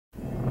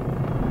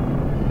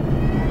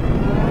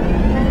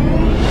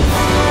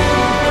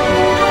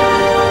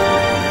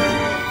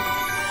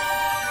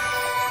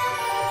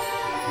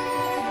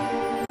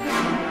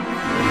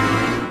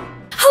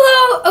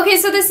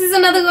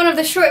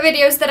the short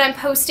videos that I'm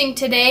posting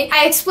today.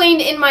 I explained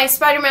in my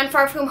Spider-Man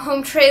Far From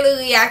Home trailer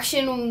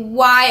reaction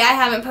why I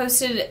haven't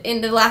posted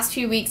in the last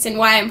few weeks and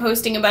why I'm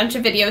posting a bunch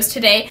of videos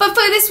today. But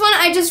for this one,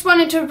 I just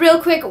wanted to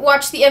real quick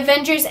watch the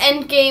Avengers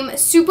Endgame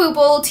Super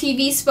Bowl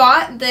TV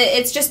spot.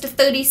 It's just a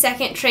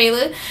 30-second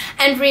trailer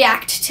and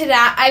react to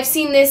that. I've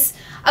seen this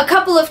a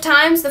couple of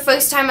times. The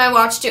first time I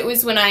watched it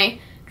was when I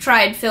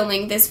tried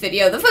filming this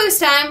video the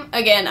first time.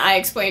 Again, I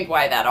explained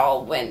why that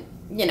all went,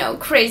 you know,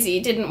 crazy,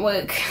 didn't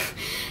work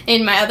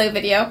in my other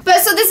video.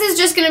 But so this is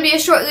just gonna be a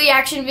short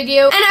reaction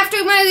video, and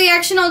after my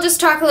reaction I'll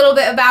just talk a little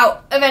bit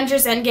about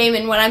Avengers Endgame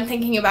and what I'm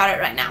thinking about it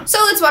right now. So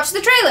let's watch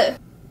the trailer.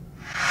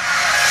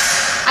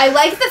 I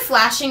like the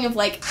flashing of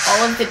like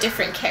all of the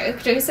different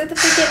characters at the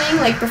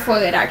beginning, like before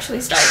it actually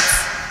starts.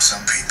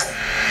 Some people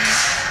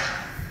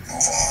move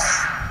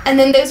on. And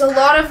then there's a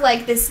lot of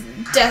like this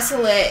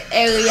desolate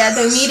area.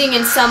 They're meeting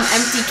in some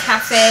empty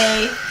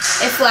cafe.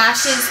 It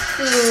flashes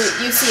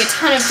through, you see a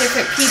ton of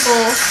different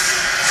people.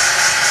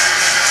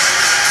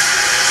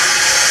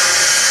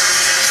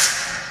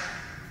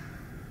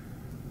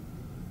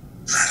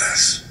 Let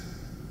us.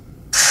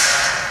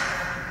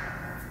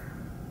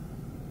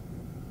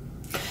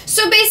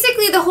 So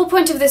basically the whole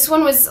point of this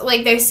one was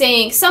like they're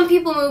saying some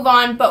people move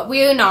on, but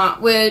we're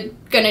not. We're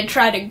gonna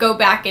try to go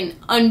back and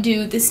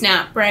undo the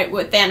snap, right,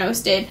 what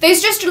Thanos did.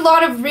 There's just a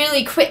lot of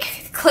really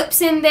quick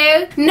clips in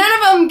there. None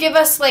of them give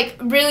us like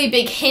really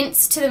big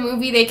hints to the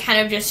movie. They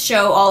kind of just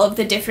show all of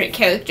the different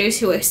characters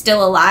who are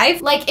still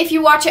alive. Like if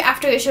you watch it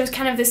after it shows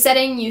kind of the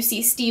setting, you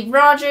see Steve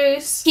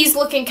Rogers. He's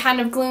looking kind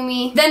of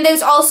gloomy. Then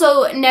there's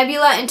also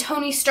Nebula and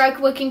Tony Stark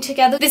working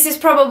together. This is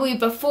probably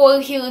before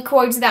he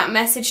records that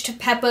message to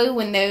Pepper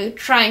when they're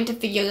trying to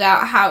figure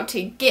out how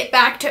to get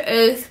back to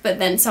Earth, but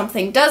then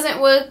something doesn't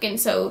work, and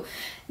so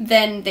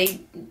then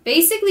they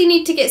basically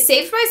need to get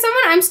saved by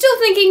someone. I'm still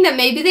thinking that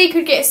maybe they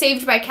could get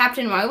saved by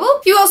Captain Marvel.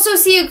 You also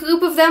see a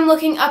group of them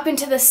looking up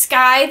into the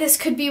sky. This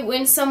could be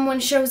when someone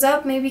shows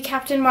up, maybe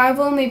Captain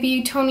Marvel,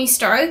 maybe Tony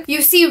Stark.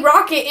 You see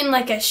Rocket in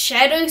like a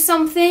shed or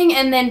something,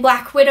 and then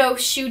Black Widow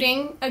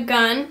shooting a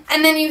gun.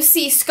 And then you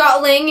see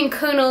Scott Lang and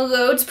Colonel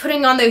Rhodes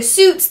putting on their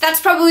suits.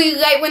 That's probably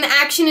right when the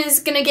action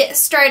is gonna get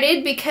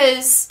started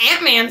because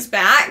Ant-Man's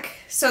back.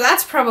 So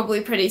that's probably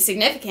pretty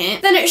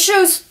significant. Then it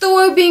shows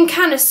Thor being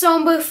kind of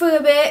somber for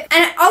a bit.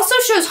 And it also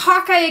shows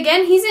Hawkeye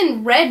again. He's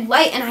in red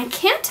light and I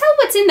can't tell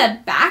what's in the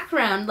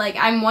background. Like,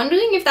 I'm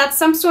wondering if that's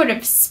some sort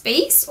of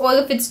space or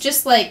if it's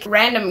just like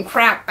random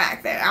crap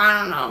back there. I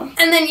don't know.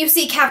 And then you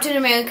see Captain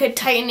America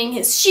tightening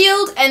his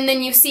shield, and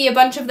then you see a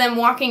bunch of them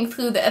walking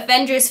through the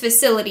Avengers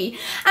facility. And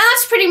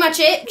that's pretty much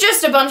it.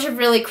 Just a bunch of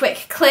really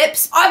quick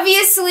clips.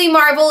 Obviously,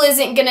 Marvel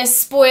isn't gonna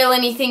spoil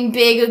anything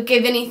big or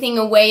give anything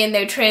away in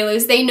their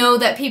trailers. They know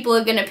that people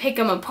are gonna pick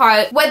them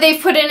apart. What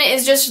they've put in it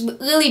is just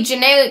really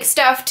generic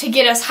stuff to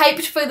get us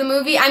hyped for the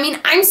movie. I mean,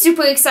 I'm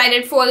super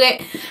excited for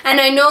it,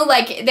 and I know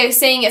like they're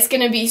saying it's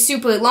gonna be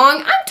super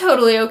long. I'm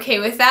totally okay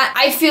with that.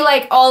 I feel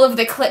like all of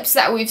the clips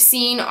that we've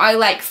seen are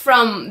like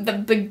from the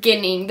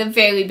beginning, the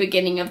very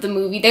beginning of the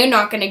movie. They're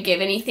not gonna give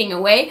anything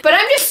away, but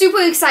I'm just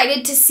super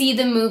excited to see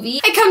the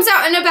movie. It comes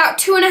out in about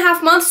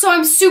 2.5 months, so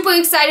I'm super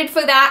excited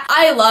for that.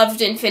 I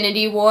loved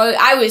Infinity War.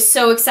 I was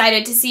so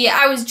excited to see it.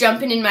 I was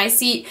jumping in my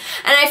seat,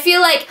 and I feel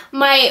like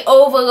my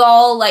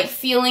overall like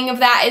feeling of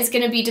that is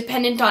gonna be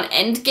dependent on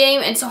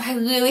Endgame, and so I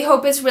really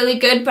hope it's really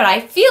good, but I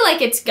feel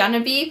like it's gonna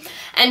be,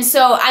 and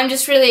so I'm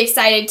just really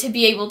excited to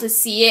be able to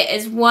see it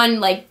as one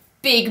like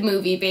big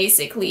movie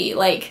basically.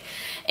 Like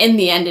in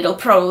the end it'll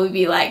probably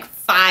be like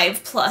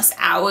 5+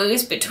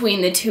 hours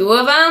between the two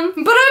of them,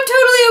 but I'm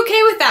totally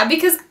okay with that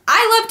because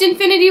I loved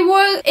Infinity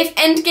War. If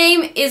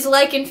Endgame is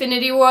like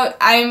Infinity War,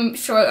 I'm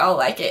sure I'll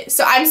like it.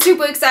 So I'm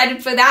super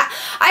excited for that.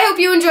 I hope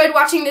you enjoyed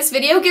watching this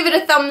video. Give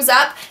it a thumbs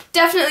up.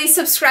 Definitely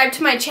subscribe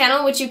to my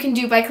channel, which you can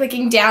do by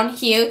clicking down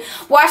here.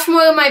 Watch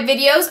more of my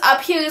videos.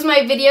 Up here is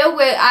my video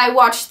where I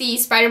watched the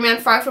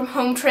Spider-Man Far From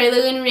Home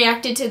trailer and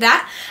reacted to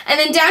that. And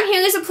then down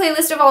here is a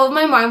playlist of all of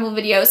my Marvel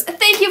videos.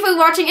 Thank you for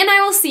watching, and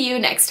I will see you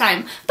next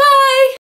time. Bye!